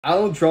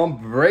Donald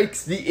Trump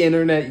breaks the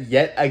internet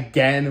yet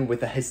again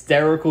with a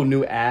hysterical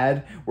new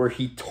ad where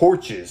he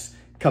torches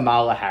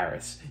Kamala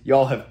Harris.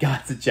 Y'all have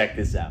got to check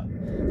this out.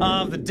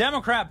 Of the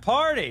Democrat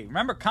Party.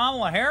 Remember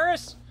Kamala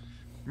Harris?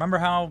 Remember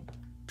how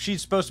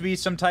she's supposed to be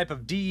some type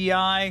of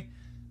DEI,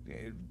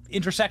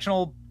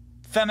 intersectional,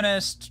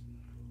 feminist,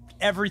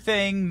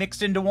 everything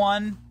mixed into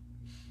one?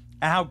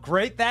 And how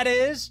great that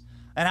is?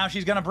 And how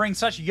she's going to bring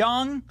such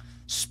young,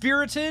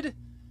 spirited,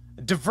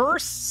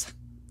 diverse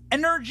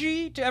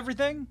energy to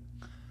everything?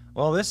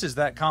 Well, this is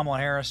that Kamala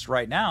Harris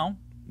right now.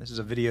 This is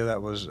a video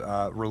that was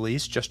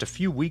released just a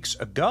few weeks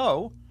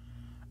ago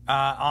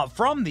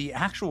from the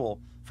actual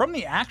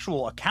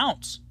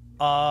accounts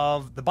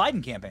of the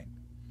Biden campaign.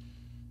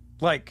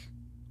 Like,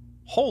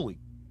 holy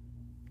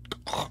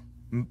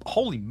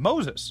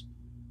Moses!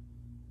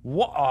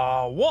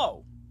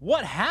 Whoa!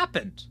 What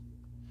happened?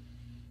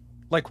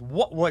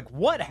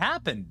 What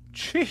happened?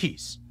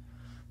 Jeez.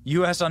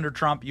 U.S. under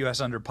Trump,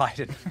 U.S. under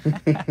Biden.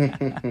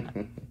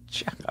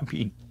 I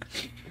mean,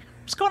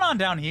 what's going on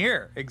down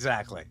here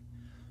exactly?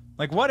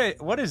 Like, what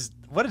is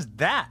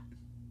that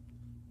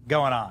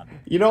going on?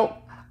 You know,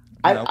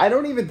 I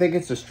don't even think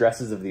it's the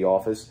stresses of the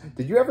office.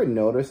 Did you ever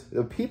notice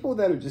the people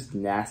that are just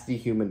nasty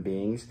human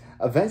beings,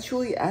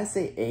 eventually as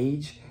they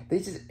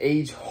just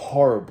age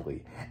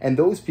horribly. And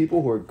those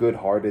people who are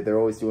good-hearted, they're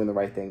always doing the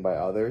right thing by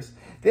others,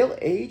 they'll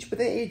age, but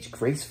they age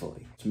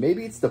gracefully.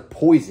 Maybe it's the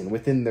poison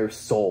within their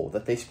soul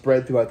that they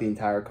spread throughout the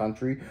entire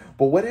country,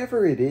 but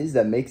whatever it is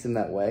that makes them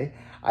that way,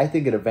 I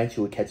think it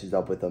eventually catches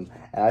up with them,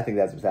 and I think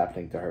that's what's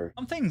happening to her.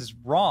 Something's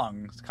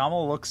wrong.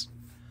 Kamala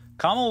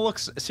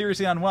looks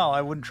seriously unwell.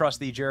 I wouldn't trust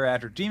the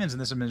geriatric demons in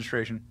this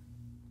administration.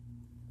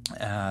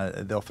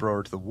 They'll throw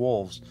her to the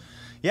wolves.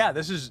 Yeah,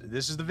 this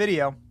is the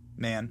video,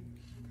 man.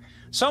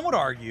 Some would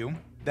argue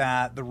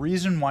that the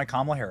reason why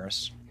Kamala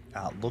Harris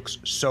looks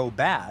so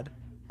bad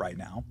right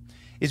now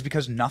is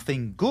because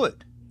nothing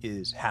good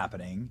is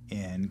happening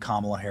in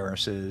Kamala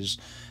Harris's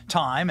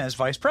time as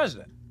vice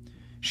president.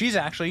 She's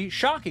actually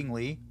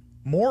shockingly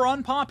more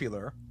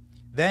unpopular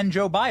than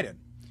Joe Biden,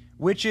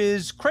 which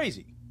is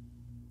crazy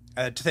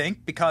to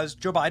think, because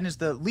Joe Biden is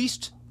the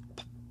least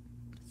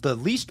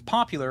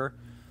popular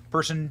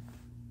president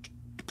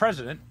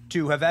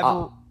to have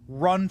ever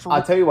run for...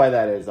 I'll tell you why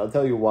that is. I'll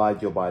tell you why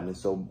Joe Biden is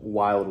so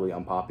wildly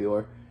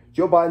unpopular.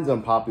 Joe Biden's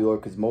unpopular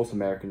because most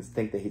Americans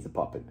think that he's a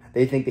puppet.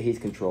 They think that he's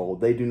controlled.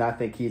 They do not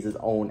think he's his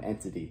own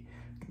entity.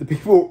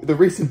 The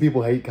reason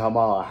people hate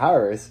Kamala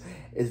Harris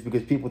is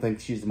because people think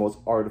she's the most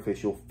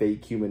artificial,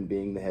 fake human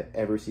being they have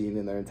ever seen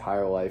in their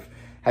entire life.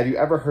 Have you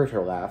ever heard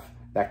her laugh?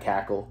 That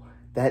cackle?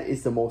 That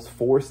is the most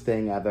forced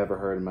thing I've ever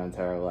heard in my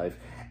entire life.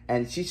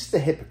 And she's just a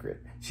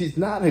hypocrite. She's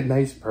not a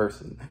nice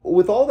person.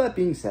 With all that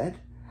being said,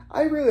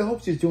 I really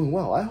hope she's doing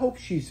well. I hope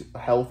she's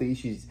healthy.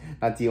 She's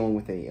not dealing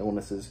with any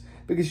illnesses,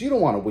 because you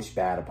don't want to wish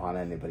bad upon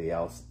anybody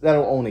else.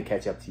 That'll only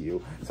catch up to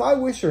you. So I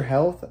wish her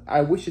health.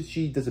 I wish that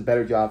she does a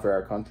better job for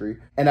our country.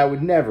 And I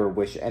would never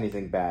wish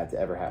anything bad to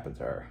ever happen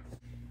to her.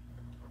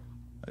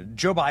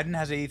 Joe Biden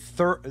has a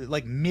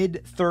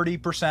mid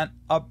 30%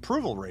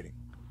 approval rating.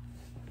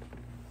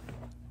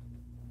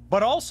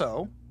 But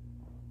also,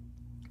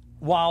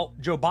 while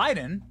Joe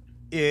Biden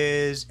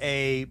is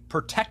a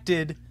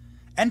protected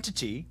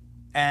entity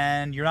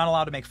and you're not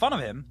allowed to make fun of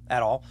him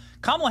at all,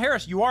 Kamala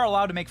Harris you are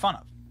allowed to make fun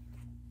of,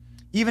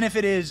 even if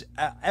it is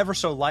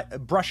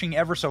brushing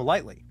ever so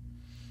lightly.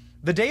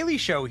 The Daily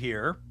Show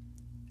here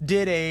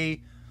did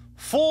a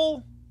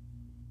full,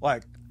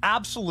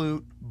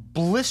 absolute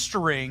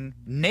blistering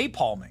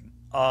napalming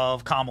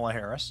of Kamala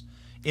Harris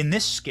in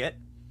this skit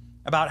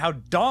about how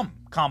dumb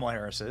Kamala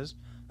Harris is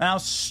and how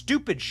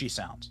stupid she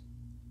sounds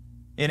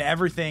in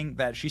everything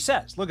that she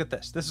says. Look at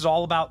this. This is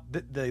all about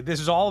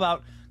this is all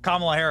about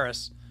Kamala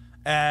Harris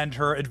and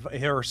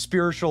her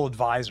spiritual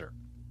advisor.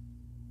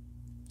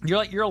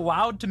 You're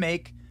allowed to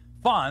make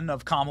fun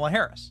of Kamala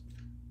Harris,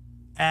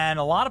 and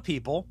a lot of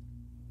people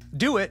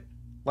do it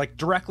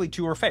directly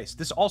to her face.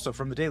 This is also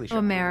from the Daily Show.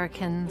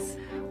 Americans,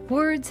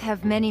 words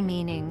have many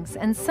meanings,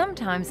 and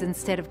sometimes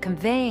instead of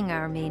conveying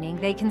our meaning,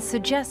 they can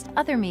suggest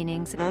other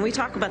meanings. When we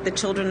talk about the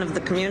children of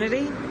the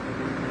community,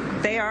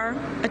 they are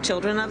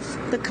children of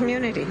the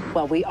community.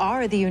 Well, we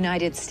are the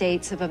United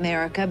States of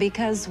America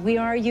because we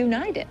are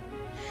united.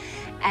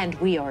 And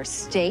we are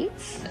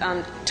states.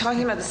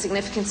 Talking about the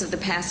significance of the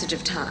passage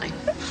of time,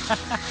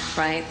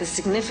 right? The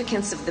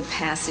significance of the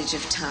passage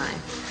of time.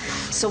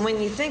 So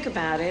when you think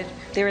about it,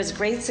 there is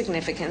great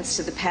significance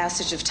to the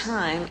passage of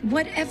time.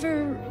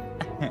 Whatever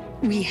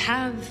we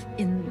have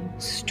in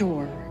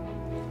store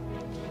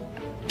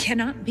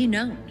cannot be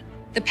known.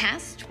 The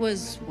past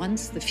was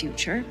once the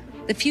future.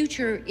 The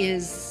future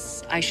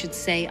is, I should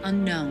say,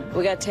 unknown.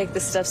 We got to take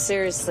this stuff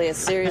seriously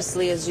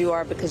as you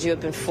are, because you have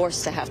been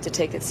forced to have to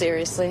take it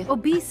seriously.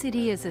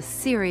 Obesity is a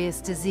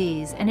serious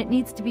disease, and it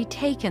needs to be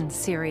taken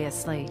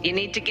seriously. You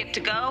need to get to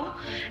go,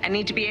 and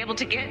need to be able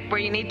to get where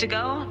you need to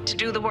go to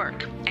do the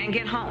work and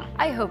get home.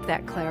 I hope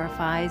that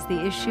clarifies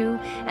the issue,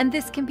 and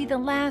this can be the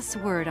last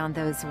word on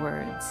those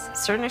words.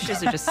 Certain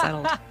issues are just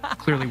settled.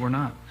 Clearly we're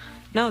not.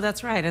 No,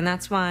 that's right. And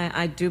that's why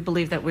I do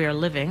believe that we are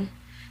living,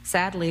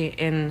 sadly,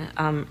 in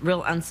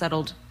real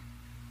unsettled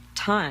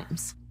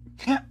times.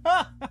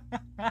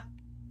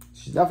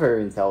 She's not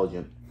very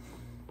intelligent.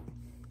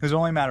 It was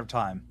only a matter of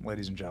time,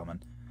 ladies and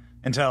gentlemen,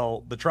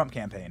 until the Trump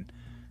campaign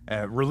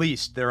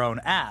released their own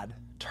ad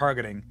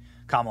targeting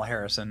Kamala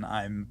Harris, and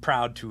I'm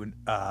proud to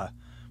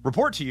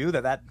report to you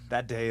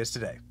that day is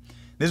today.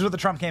 This is what the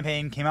Trump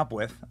campaign came up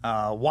with.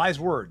 Wise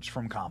words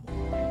from Kamala.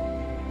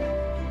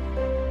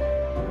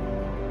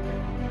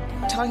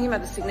 Talking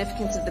about the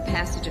significance of the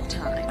passage of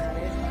time.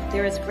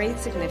 There is great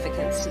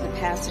significance to the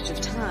passage of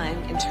time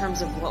in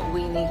terms of what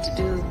we need to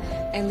do,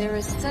 and there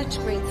is such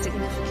great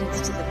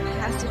significance to the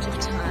passage of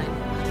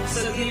time.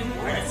 So the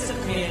importance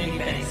of community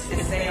banks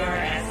is they are,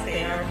 as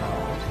they are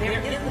called, they're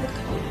in the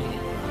community.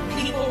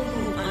 People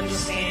who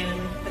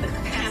understand the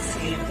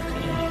capacity of the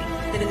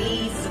community, the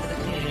needs of the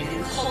community,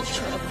 the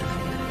culture of the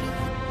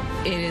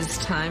community. It is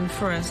time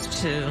for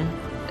us to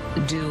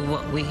do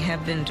what we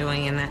have been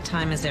doing, and that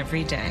time is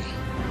every day.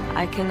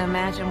 I can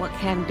imagine what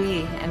can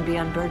be and be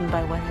unburdened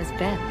by what has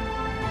been.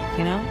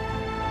 You know?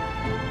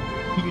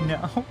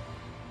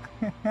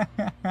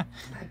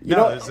 You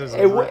know,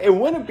 it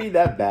wouldn't be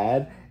that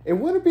bad. It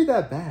wouldn't be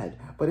that bad.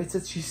 But it's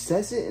that she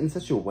says it in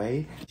such a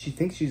way, she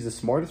thinks she's the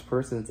smartest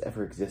person that's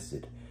ever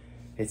existed.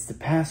 It's the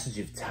passage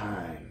of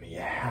time. You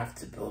have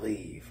to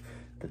believe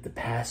that the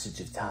passage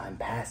of time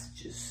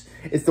passages.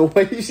 It's the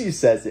way she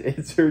says it.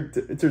 It's her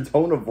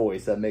tone of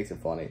voice that makes it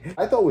funny.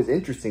 I thought what was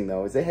interesting,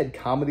 though, is they had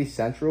Comedy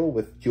Central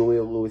with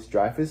Julia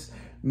Louis-Dreyfus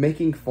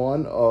making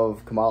fun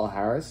of Kamala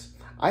Harris.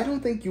 I don't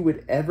think you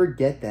would ever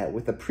get that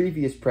with the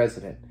previous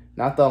president.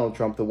 Not Donald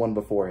Trump, the one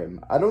before him.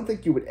 I don't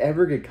think you would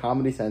ever get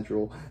Comedy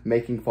Central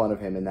making fun of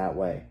him in that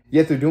way.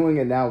 Yet they're doing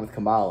it now with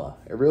Kamala.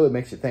 It really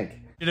makes you think.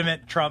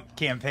 Legitimate Trump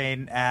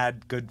campaign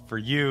ad, good for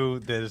you.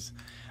 There's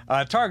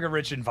a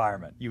target-rich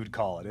environment, you would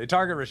call it. A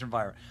target-rich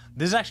environment.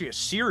 This is actually a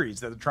series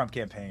that the Trump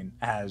campaign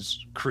has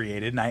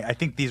created, and I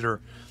think these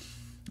are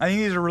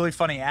really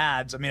funny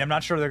ads. I mean, I'm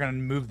not sure they're going to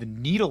move the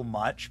needle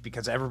much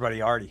because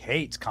everybody already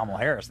hates Kamala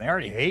Harris. They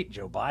already hate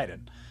Joe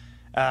Biden.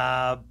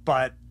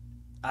 But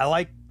I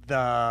like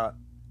the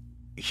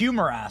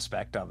humor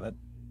aspect of it.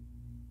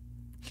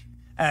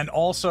 And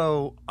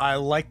also, I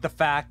like the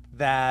fact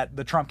that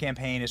the Trump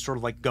campaign is sort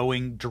of like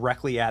going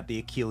directly at the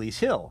Achilles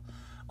heel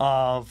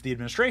of the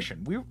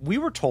administration. We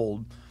were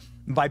told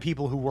by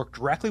people who work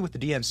directly with the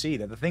DNC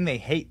that the thing they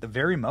hate the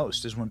very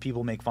most is when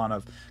people make fun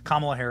of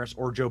Kamala Harris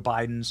or Joe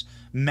Biden's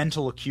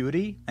mental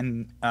acuity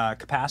and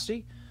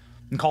capacity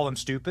and call them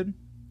stupid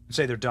and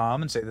say they're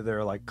dumb and say that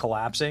they're like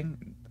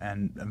collapsing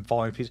and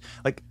falling to pieces.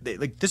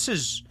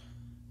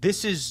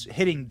 This is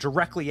hitting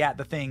directly at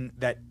the thing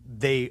that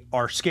they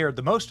are scared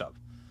the most of,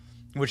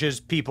 which is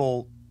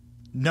people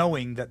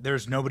knowing that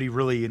there's nobody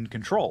really in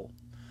control,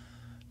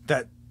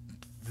 that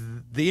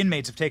the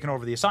inmates have taken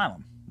over the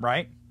asylum,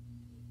 right?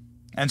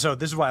 And so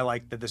this is why I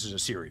like that this is a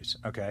series,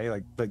 okay?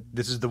 Like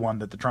this is the one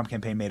that the Trump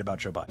campaign made about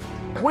Joe Biden.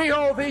 We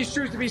hold these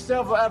truths to be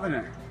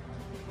self-evident.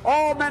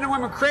 All men and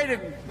women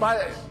created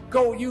by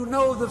you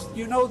know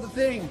the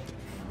thing.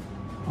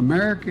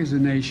 America is a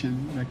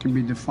nation that can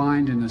be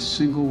defined in a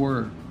single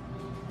word.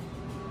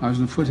 I was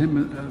in the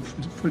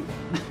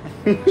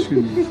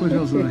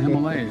foothills of the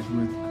Himalayas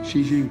with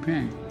Xi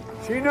Jinping.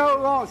 She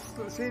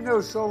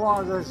knows so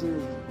long as she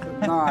is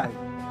denied,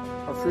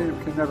 our freedom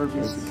can never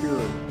be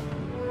secured.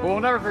 We'll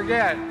never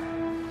forget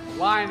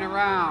lying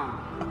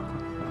around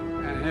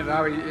and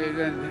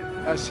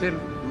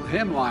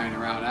him lying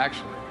around,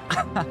 actually.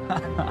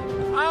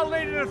 I'll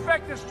lead an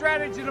effective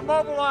strategy to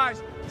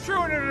mobilize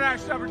true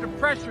international effort to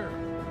pressure.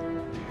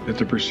 That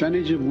the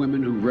percentage of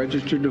women who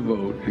register to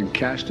vote and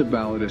cast a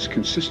ballot is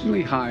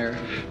consistently higher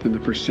than the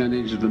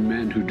percentage of the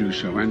men who do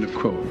so. End of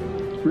quote.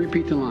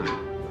 Repeat the line.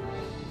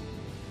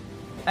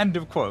 End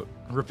of quote.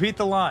 Repeat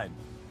the line.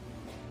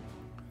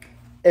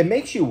 It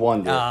makes you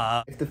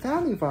wonder, if the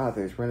Founding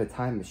Fathers were in a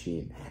time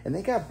machine and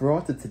they got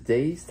brought to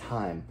today's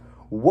time,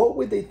 what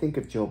would they think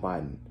of Joe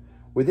Biden?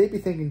 Would they be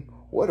thinking,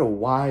 what a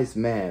wise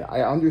man.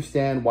 I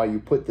understand why you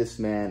put this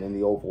man in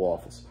the Oval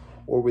Office.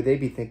 Or would they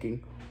be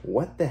thinking,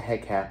 what the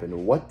heck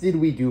happened? What did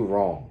we do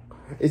wrong?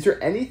 Is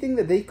there anything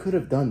that they could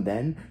have done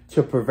then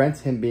to prevent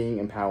him being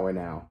in power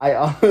now? I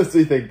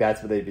honestly think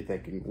that's what they'd be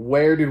thinking.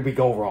 Where did we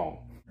go wrong?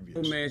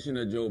 No mention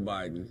of Joe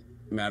Biden,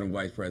 Madam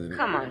Vice President.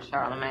 Come on,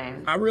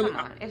 Charlemagne. Come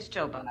on. It's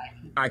Joe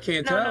Biden. I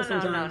can't tell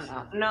sometimes.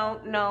 No.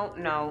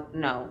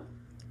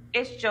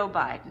 It's Joe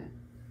Biden.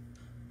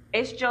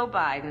 It's Joe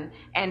Biden.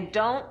 And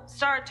don't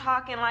start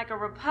talking like a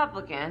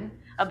Republican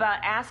about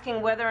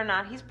asking whether or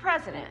not he's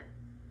president.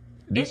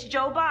 It's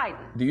Joe Biden.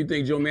 Do you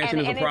think Joe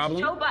Manchin is a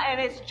problem?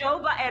 It's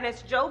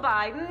Joe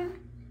Biden.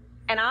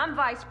 And I'm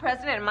vice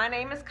president, and my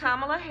name is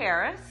Kamala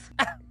Harris.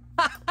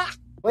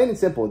 Plain and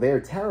simple, they are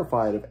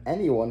terrified of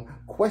anyone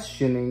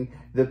questioning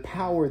the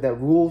power that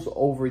rules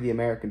over the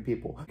American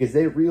people, because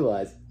they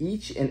realize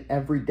each and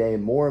every day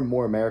more and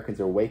more Americans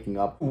are waking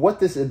up to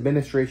what this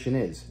administration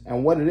is.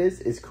 And what it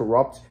is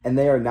corrupt, and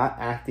they are not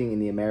acting in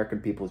the American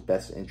people's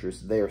best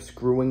interest. They are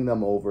screwing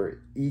them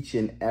over each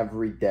and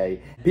every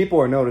day. People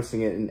are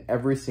noticing it in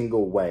every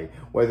single way,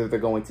 whether they're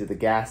going to the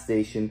gas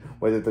station,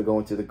 whether they're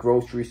going to the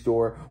grocery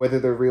store, whether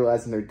they're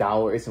realizing their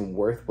dollar isn't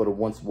worth what it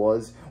once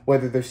was,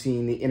 whether they're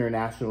seeing the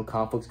international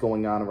conflicts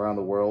going on around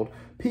the world.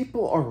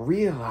 People are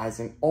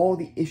realizing all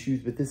the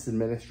issues with this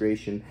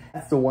administration.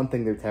 That's the one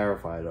thing they're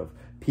terrified of.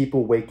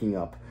 People waking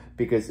up.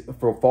 Because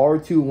for far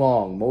too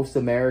long, most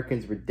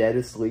Americans were dead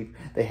asleep.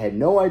 They had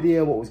no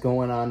idea what was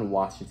going on in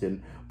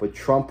Washington, but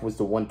Trump was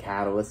the one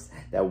catalyst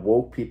that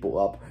woke people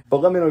up.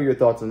 But let me know your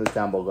thoughts on this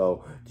down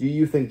below. Do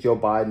you think Joe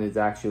Biden is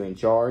actually in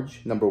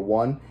charge? Number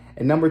one.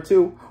 And number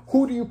two,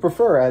 who do you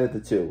prefer out of the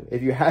two?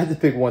 If you had to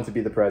pick one to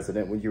be the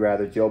president, would you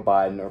rather Joe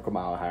Biden or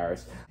Kamala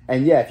Harris?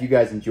 And yeah, if you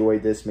guys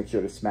enjoyed this, make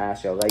sure to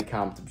smash a like,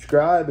 comment,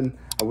 subscribe, and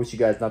I wish you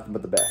guys nothing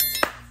but the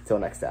best. Until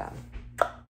next time.